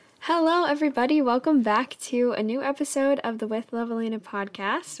Hello, everybody. Welcome back to a new episode of the With Love Elena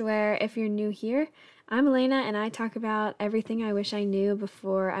podcast, where if you're new here, I'm Elena and I talk about everything I wish I knew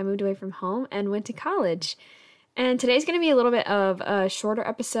before I moved away from home and went to college. And today's going to be a little bit of a shorter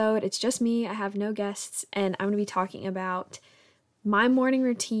episode. It's just me. I have no guests, and I'm going to be talking about my morning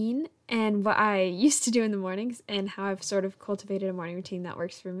routine and what I used to do in the mornings and how I've sort of cultivated a morning routine that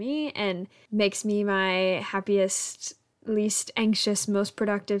works for me and makes me my happiest, least anxious, most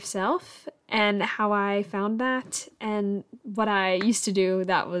productive self, and how I found that and what I used to do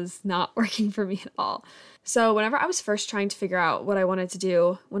that was not working for me at all. So whenever I was first trying to figure out what I wanted to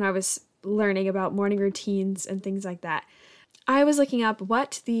do, when I was learning about morning routines and things like that, I was looking up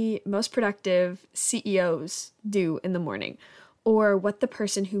what the most productive CEOs do in the morning, or what the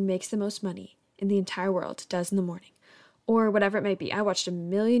person who makes the most money in the entire world does in the morning, or whatever it may be. I watched a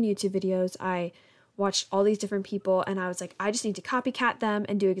million YouTube videos. I watched all these different people, and I was like, I just need to copycat them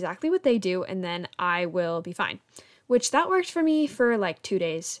and do exactly what they do, and then I will be fine. Which that worked for me for like 2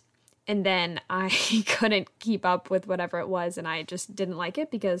 days. And then I couldn't keep up with whatever it was, and I just didn't like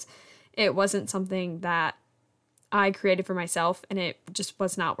it because it wasn't something that I created for myself, and it just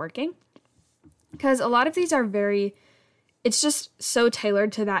was not working. Because a lot of these are it's just so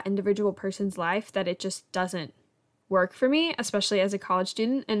tailored to that individual person's life that it just doesn't work for me, especially as a college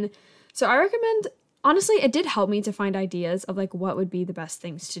student. And so I recommend, honestly, it did help me to find ideas of like what would be the best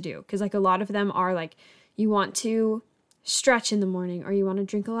things to do. Because like a lot of them are like, you want to stretch in the morning, or you want to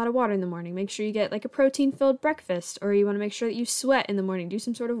drink a lot of water in the morning, make sure you get like a protein-filled breakfast, or you want to make sure that you sweat in the morning, do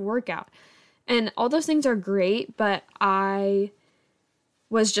some sort of workout. And all those things are great, but I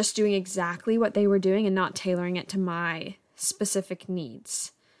was just doing exactly what they were doing and not tailoring it to my specific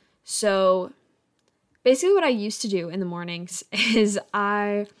needs. So basically what I used to do in the mornings is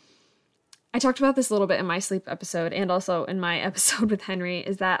I talked about this a little bit in my sleep episode and also in my episode with Henry,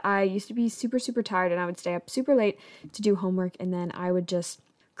 is that I used to be super, super tired, and I would stay up super late to do homework, and then I would just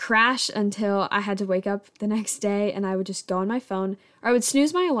crash until I had to wake up the next day, and I would just go on my phone, or I would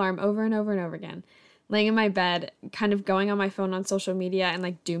snooze my alarm over and over and over again, laying in my bed, kind of going on my phone on social media and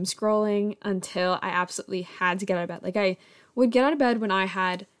like doom scrolling until I absolutely had to get out of bed. Like I would get out of bed when I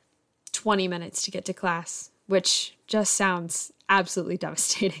had 20 minutes to get to class, which just sounds absolutely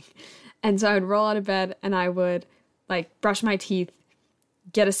devastating. And so I would roll out of bed and I would like brush my teeth,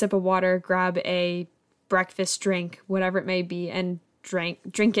 get a sip of water, grab a breakfast drink, whatever it may be, and drink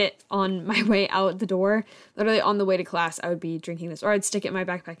it on my way out the door. Literally on the way to class, I would be drinking this, or I'd stick it in my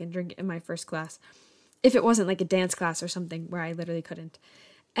backpack and drink it in my first class. If it wasn't like a dance class or something where I literally couldn't.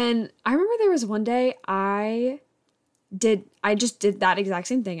 And I remember there was one day I just did that exact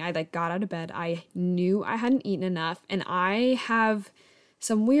same thing. I like got out of bed. I knew I hadn't eaten enough, and I have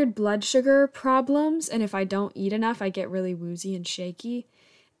some weird blood sugar problems, and if I don't eat enough, I get really woozy and shaky.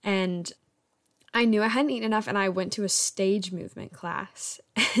 And I knew I hadn't eaten enough, and I went to a stage movement class,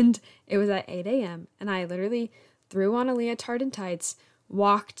 and it was at 8 a.m., and I literally threw on a leotard and tights,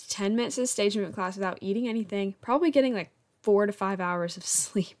 walked 10 minutes to the stage movement class without eating anything, probably getting like 4 to 5 hours of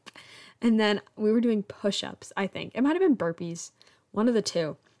sleep. And then we were doing push-ups, I think. It might have been burpees, one of the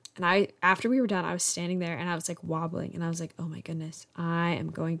two. And after we were done, I was standing there and I was like wobbling, and I was like, oh my goodness, I am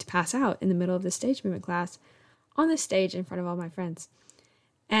going to pass out in the middle of the stage movement class on the stage in front of all my friends.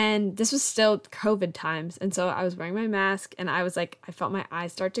 And this was still COVID times. And so I was wearing my mask, and I was like, I felt my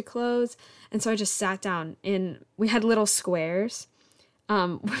eyes start to close. And so I just sat down we had little squares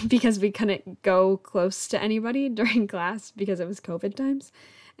because we couldn't go close to anybody during class because it was COVID times.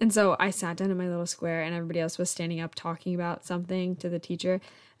 And so I sat down in my little square, and everybody else was standing up talking about something to the teacher.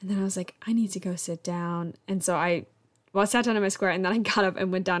 And then I was like, I need to go sit down. And so I sat down in my square, and then I got up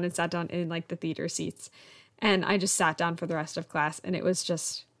and went down and sat down in like the theater seats. And I just sat down for the rest of class. And that was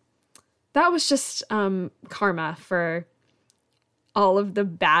just karma for all of the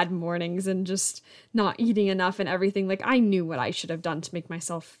bad mornings and just not eating enough and everything. Like I knew what I should have done to make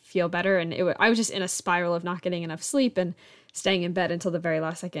myself feel better. And I was just in a spiral of not getting enough sleep and staying in bed until the very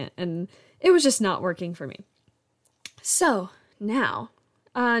last second. And it was just not working for me. So now,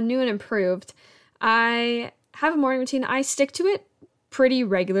 new and improved, I have a morning routine. I stick to it pretty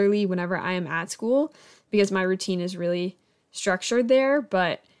regularly whenever I am at school because my routine is really structured there.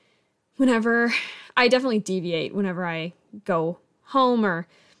 But whenever I definitely deviate whenever I go home or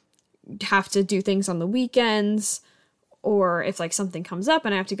have to do things on the weekends, or if like something comes up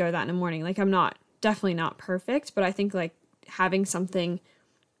and I have to go to that in the morning. Like I'm definitely not perfect, but I think like having something,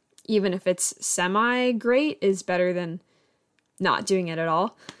 even if it's semi great, is better than not doing it at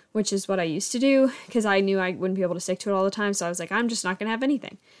all, which is what I used to do because I knew I wouldn't be able to stick to it all the time. So I was like, I'm just not going to have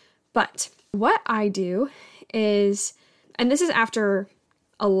anything. But what I do is, and this is after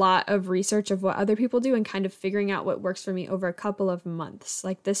a lot of research of what other people do and kind of figuring out what works for me over a couple of months.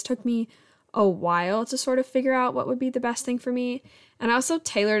 Like this took me a while to sort of figure out what would be the best thing for me. And I also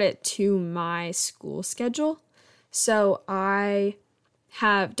tailored it to my school schedule. So I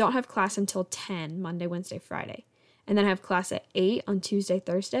don't have class until 10, Monday, Wednesday, Friday. And then I have class at 8 on Tuesday,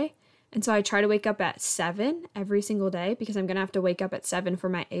 Thursday. And so I try to wake up at 7 every single day because I'm going to have to wake up at 7 for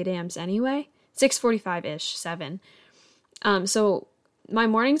my 8 a.m.s anyway. 6:45-ish, 7. So my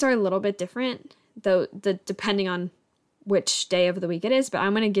mornings are a little bit different, though, depending on which day of the week it is. But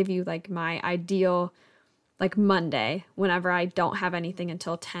I'm going to give you like my ideal like Monday whenever I don't have anything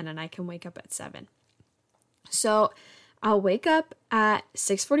until 10 and I can wake up at 7. So I'll wake up at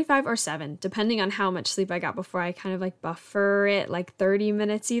 6:45 or 7, depending on how much sleep I got before. I kind of like buffer it like 30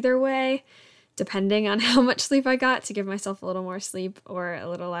 minutes either way, depending on how much sleep I got to give myself a little more sleep or a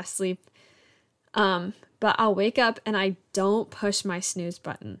little less sleep. But I'll wake up and I don't push my snooze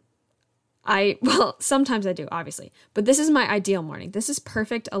button. Well, sometimes I do, obviously, but this is my ideal morning. This is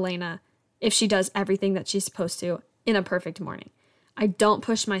perfect Elena if she does everything that she's supposed to in a perfect morning. I don't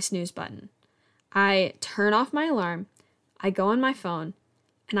push my snooze button. I turn off my alarm, I go on my phone,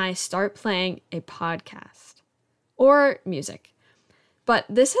 and I start playing a podcast or music. But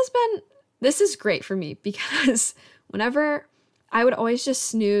this is great for me because whenever I would always just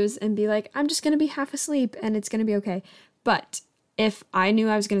snooze and be like, I'm just going to be half asleep and it's going to be okay. But if I knew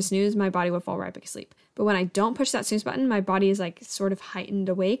I was going to snooze, my body would fall right back asleep. But when I don't push that snooze button, my body is like sort of heightened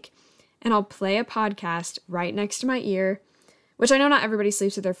awake. And I'll play a podcast right next to my ear, which I know not everybody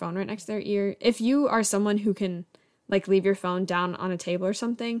sleeps with their phone right next to their ear. If you are someone who can like leave your phone down on a table or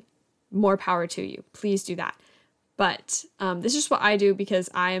something, more power to you. Please do that. But this is what I do because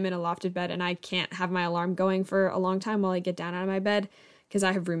I am in a lofted bed and I can't have my alarm going for a long time while I get down out of my bed because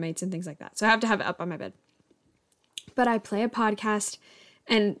I have roommates and things like that. So I have to have it up on my bed. But I play a podcast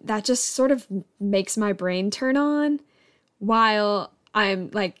and that just sort of makes my brain turn on while I'm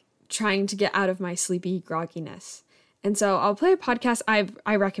like trying to get out of my sleepy grogginess. And so I'll play a podcast.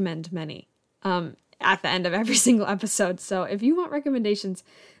 I recommend many at the end of every single episode. So if you want recommendations,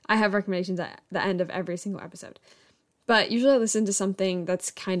 I have recommendations at the end of every single episode. But usually I listen to something that's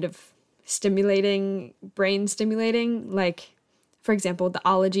kind of stimulating, brain stimulating, like, for example, The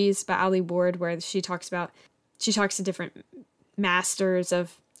Ologies by Ali Ward, where she talks to different masters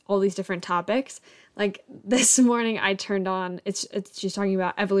of all these different topics. Like this morning I turned on, she's talking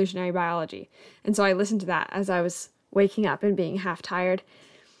about evolutionary biology. And so I listened to that as I was waking up and being half tired.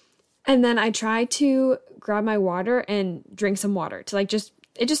 And then I try to grab my water and drink some water to like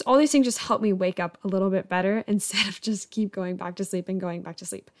all these things just help me wake up a little bit better instead of just keep going back to sleep and going back to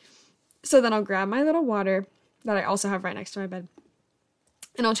sleep. So then I'll grab my little water that I also have right next to my bed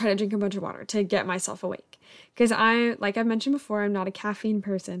and I'll try to drink a bunch of water to get myself awake. Because like I've mentioned before, I'm not a caffeine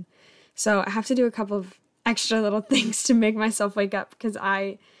person. So I have to do a couple of extra little things to make myself wake up because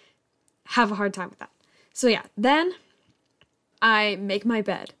I have a hard time with that. So yeah, then I make my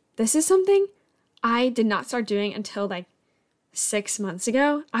bed. This is something I did not start doing until like 6 months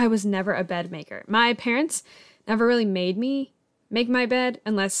ago. I was never a bed maker. My parents never really made me make my bed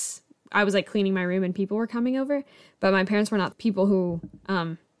unless I was like cleaning my room and people were coming over. But my parents were not people who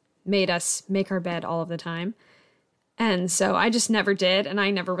made us make our bed all of the time. And so I just never did. And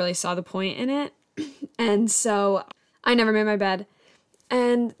I never really saw the point in it. And so I never made my bed.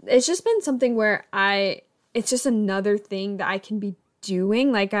 And it's just been something where it's just another thing that I can be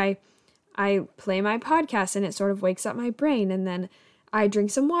doing. Like I play my podcast and it sort of wakes up my brain, and then I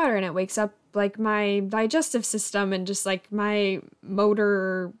drink some water and it wakes up like my digestive system and just like my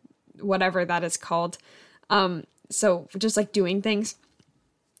motor, whatever that is called. So just like doing things.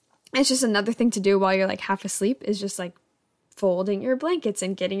 It's just another thing to do while you're like half asleep is just like folding your blankets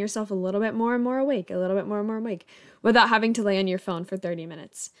and getting yourself a little bit more and more awake, without having to lay on your phone for 30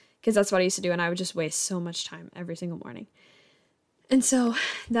 minutes. Because that's what I used to do, and I would just waste so much time every single morning. And so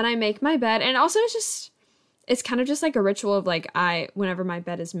then I make my bed, and also it's kind of just like a ritual of like whenever my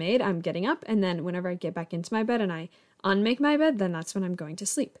bed is made, I'm getting up, and then whenever I get back into my bed and I unmake my bed, then that's when I'm going to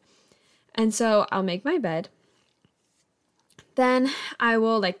sleep. And so I'll make my bed. Then I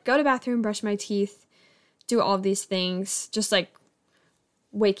will like go to the bathroom, brush my teeth, do all of these things, just like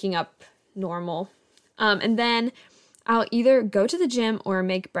waking up normal. And then I'll either go to the gym or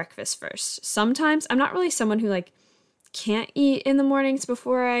make breakfast first. Sometimes I'm not really someone who like can't eat in the mornings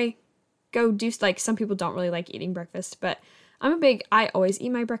before I go do, like some people don't really like eating breakfast, but I always eat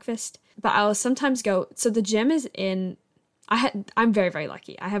my breakfast, but I'll sometimes go. So the gym is I'm very, very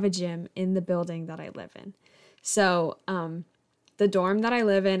lucky. I have a gym in the building that I live in. So, the dorm that I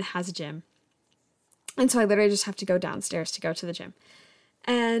live in has a gym. And so I literally just have to go downstairs to go to the gym.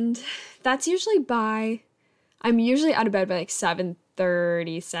 And that's usually I'm usually out of bed by like 7:30,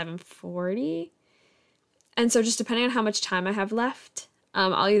 7:40. And so just depending on how much time I have left,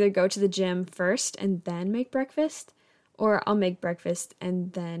 I'll either go to the gym first and then make breakfast, or I'll make breakfast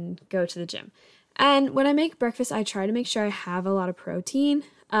and then go to the gym. And when I make breakfast, I try to make sure I have a lot of protein.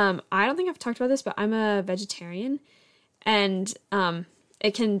 I don't think I've talked about this, but I'm a vegetarian, and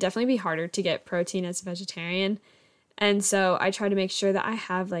it can definitely be harder to get protein as a vegetarian. And so I try to make sure that I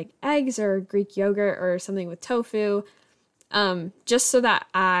have like eggs or Greek yogurt or something with tofu, just so that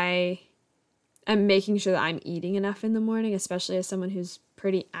I am making sure that I'm eating enough in the morning, especially as someone who's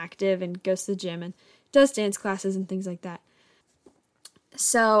pretty active and goes to the gym and does dance classes and things like that.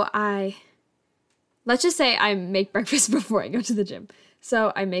 So let's just say I make breakfast before I go to the gym.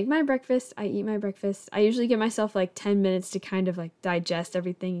 So I make my breakfast, I eat my breakfast. I usually give myself like 10 minutes to kind of like digest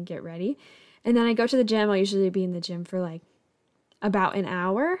everything and get ready. And then I go to the gym. I'll usually be in the gym for like about an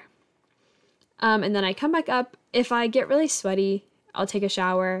hour. And then I come back up. If I get really sweaty, I'll take a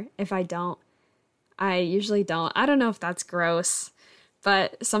shower. If I don't, I usually don't. I don't know if that's gross,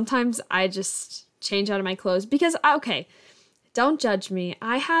 but sometimes I just change out of my clothes because, okay, don't judge me.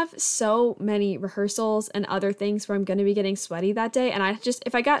 I have so many rehearsals and other things where I'm going to be getting sweaty that day. And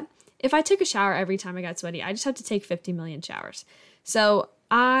if I took a shower every time I got sweaty, I just have to take 50 million showers. So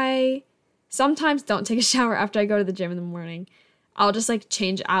I sometimes don't take a shower after I go to the gym in the morning. I'll just like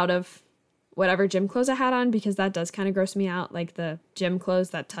change out of whatever gym clothes I had on, because that does kind of gross me out, like the gym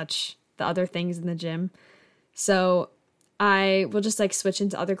clothes that touch the other things in the gym. So I will just like switch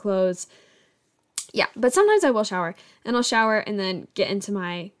into other clothes. Yeah, but sometimes I will shower, and I'll shower and then get into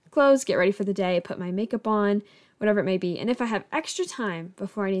my clothes, get ready for the day, put my makeup on, whatever it may be. And if I have extra time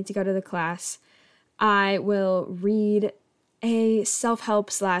before I need to go to the class, I will read a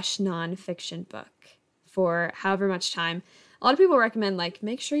self-help / non-fiction book for however much time. A lot of people recommend like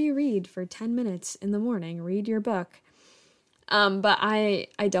make sure you read for 10 minutes in the morning, read your book. But I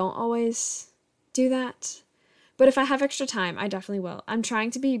don't always do that. But if I have extra time, I definitely will. I'm trying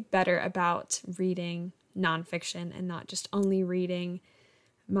to be better about reading nonfiction and not just only reading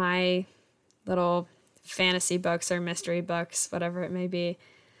my little fantasy books or mystery books, whatever it may be.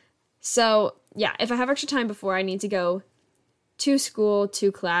 So yeah, if I have extra time before I need to go to school,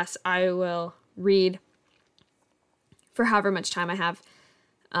 to class, I will read for however much time I have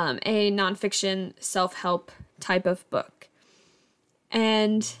a nonfiction self-help type of book.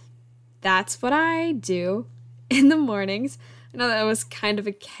 And that's what I do in the mornings. I know that was kind of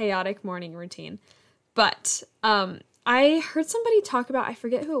a chaotic morning routine, but I heard somebody talk about, I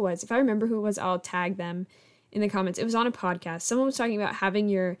forget who it was. If I remember who it was, I'll tag them in the comments. It was on a podcast. Someone was talking about having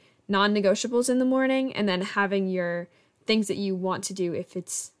your non-negotiables in the morning and then having your things that you want to do if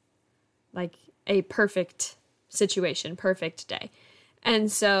it's like a perfect situation, perfect day. And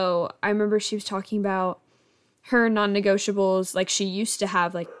so I remember she was talking about her non-negotiables. Like she used to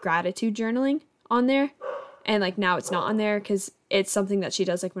have like gratitude journaling on there, and like now it's not on there because it's something that she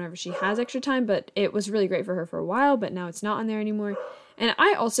does like whenever she has extra time, but it was really great for her for a while, but now it's not on there anymore. And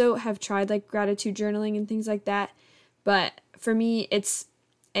I also have tried like gratitude journaling and things like that, but for me it's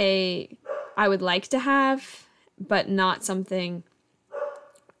I would like to have, but not something.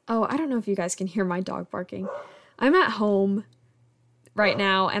 Oh, I don't know if you guys can hear my dog barking. I'm at home right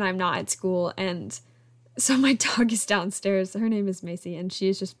now and I'm not at school, and so my dog is downstairs. Her name is Macy, and she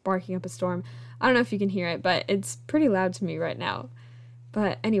is just barking up a storm. I don't know if you can hear it, but it's pretty loud to me right now.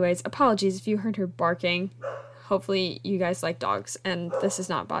 But anyways, apologies if you heard her barking. Hopefully you guys like dogs and this is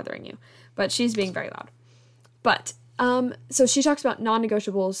not bothering you. But she's being very loud. But so she talks about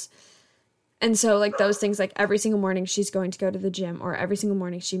non-negotiables. And so like those things, like every single morning she's going to go to the gym, or every single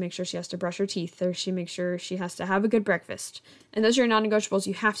morning she makes sure she has to brush her teeth, or she makes sure she has to have a good breakfast. And those are your non-negotiables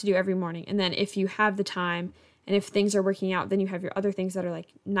you have to do every morning. And then if you have the time and if things are working out, then you have your other things that are like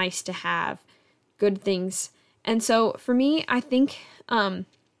nice to have, good things. And so for me, I think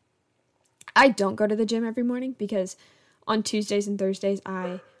I don't go to the gym every morning because on Tuesdays and Thursdays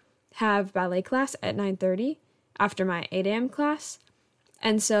I have ballet class at 9:30 after my 8 a.m. class.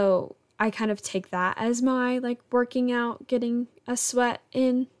 And so I kind of take that as my like working out, getting a sweat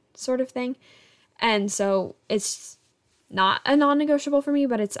in sort of thing. And so it's not a non-negotiable for me,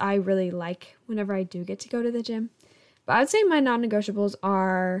 but I really like whenever I do get to go to the gym. But I would say my non-negotiables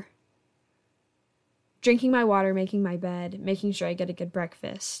are drinking my water, making my bed, making sure I get a good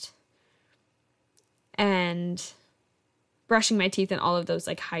breakfast, and brushing my teeth, and all of those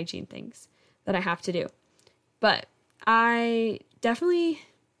like hygiene things that I have to do. But I definitely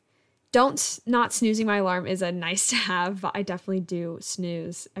not snoozing my alarm is a nice to have, but I definitely do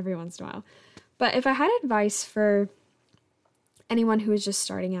snooze every once in a while. But if I had advice for anyone who is just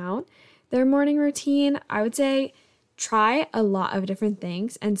starting out their morning routine, I would say try a lot of different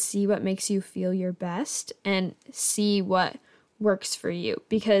things and see what makes you feel your best and see what works for you.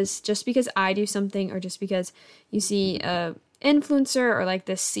 Because just because I do something, or just because you see a influencer or like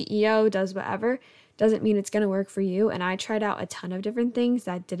this CEO does whatever, doesn't mean it's going to work for you. And I tried out a ton of different things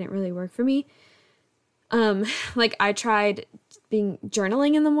that didn't really work for me. Like I tried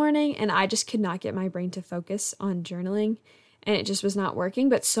journaling in the morning, and I just could not get my brain to focus on journaling, and it just was not working.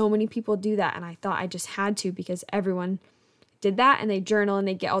 But so many people do that, and I thought I just had to, because everyone did that and they journal and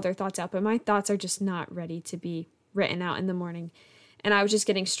they get all their thoughts out, but my thoughts are just not ready to be written out in the morning. And I was just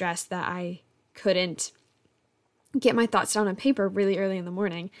getting stressed that I couldn't get my thoughts down on paper really early in the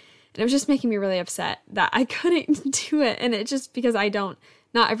morning. And it was just making me really upset that I couldn't do it. And it's just because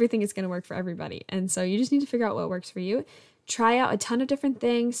not everything is going to work for everybody. And so you just need to figure out what works for you. Try out a ton of different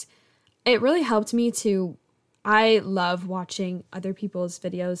things. It really helped me I love watching other people's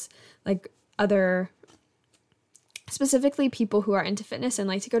videos, like specifically people who are into fitness and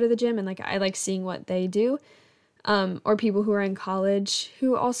like to go to the gym, and like I like seeing what they do, or people who are in college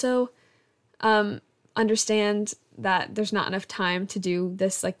who also understand that there's not enough time to do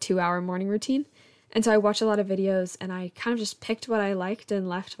this like 2-hour morning routine. And so I watched a lot of videos, and I kind of just picked what I liked and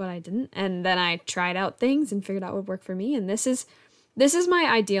left what I didn't. And then I tried out things and figured out what worked for me. And this is my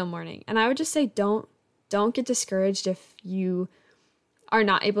ideal morning. And I would just say, don't get discouraged if you are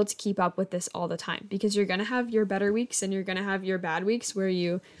not able to keep up with this all the time, because you're going to have your better weeks and you're going to have your bad weeks where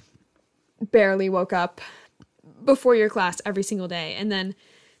you barely woke up before your class every single day. And then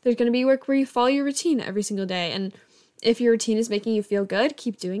there's going to be work where you follow your routine every single day. And if your routine is making you feel good,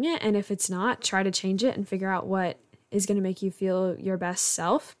 keep doing it. And if it's not, try to change it and figure out what is going to make you feel your best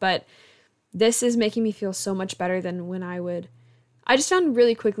self. But this is making me feel so much better than when I just found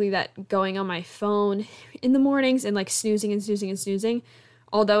really quickly that going on my phone in the mornings and like snoozing,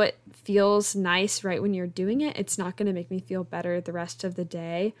 although it feels nice right when you're doing it, it's not going to make me feel better the rest of the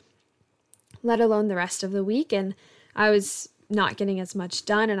day, let alone the rest of the week. And I was not getting as much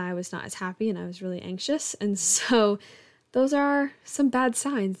done, and I was not as happy, and I was really anxious. And so those are some bad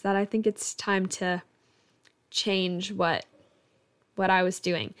signs that I think it's time to change what I was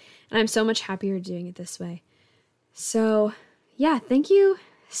doing. And I'm so much happier doing it this way. So yeah, thank you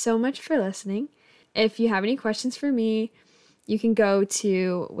so much for listening. If you have any questions for me, you can go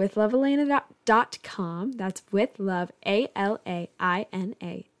to withlovealana.com. That's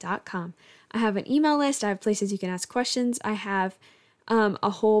withlovealana.com. I have an email list. I have places you can ask questions. I have a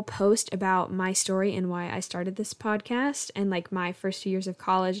whole post about my story and why I started this podcast, and like my first few years of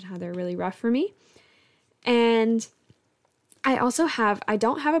college and how they're really rough for me. And I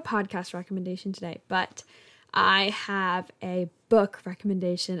don't have a podcast recommendation today, but I have a book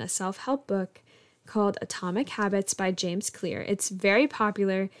recommendation, a self-help book called Atomic Habits by James Clear. It's very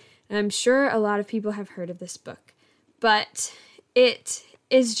popular, and I'm sure a lot of people have heard of this book. But it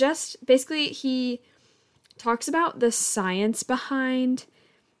is just, basically, he talks about the science behind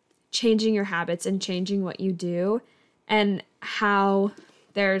changing your habits and changing what you do, and how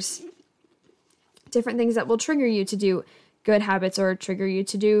there's different things that will trigger you to do good habits or trigger you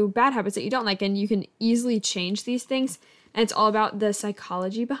to do bad habits that you don't like, and you can easily change these things. And it's all about the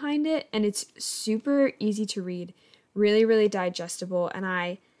psychology behind it, and it's super easy to read, really, really digestible, and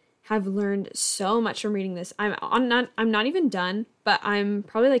I have learned so much from reading this. I'm not even done, but I'm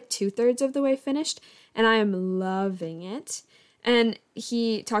probably like 2/3 of the way finished, and I am loving it. And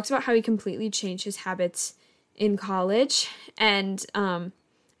he talks about how he completely changed his habits in college, and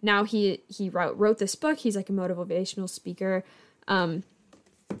now he wrote this book. He's like a motivational speaker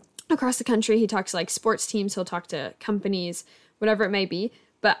across the country. He talks to like sports teams, he'll talk to companies, whatever it may be.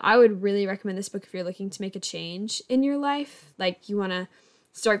 But I would really recommend this book if you're looking to make a change in your life. Like you want to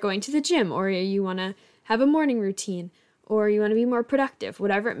start going to the gym, or you want to have a morning routine, or you want to be more productive,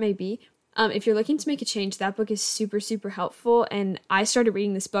 whatever it may be. If you're looking to make a change, that book is super, super helpful. And I started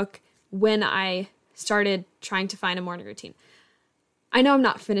reading this book when I started trying to find a morning routine. I know I'm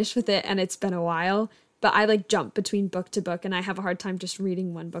not finished with it and it's been a while, but I like jump between book to book, and I have a hard time just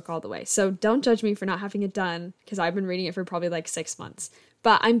reading one book all the way. So don't judge me for not having it done, because I've been reading it for probably like 6 months.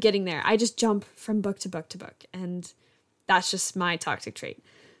 But I'm getting there. I just jump from book to book to book, and that's just my toxic trait.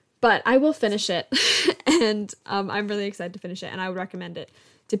 But I will finish it, and I'm really excited to finish it, and I would recommend it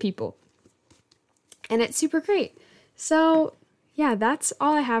to people. And it's super great. So yeah, that's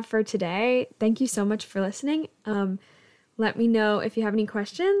all I have for today. Thank you so much for listening. Let me know if you have any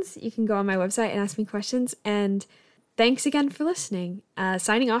questions. You can go on my website and ask me questions. And thanks again for listening.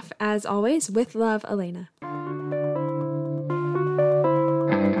 Signing off, as always, with love, Elena.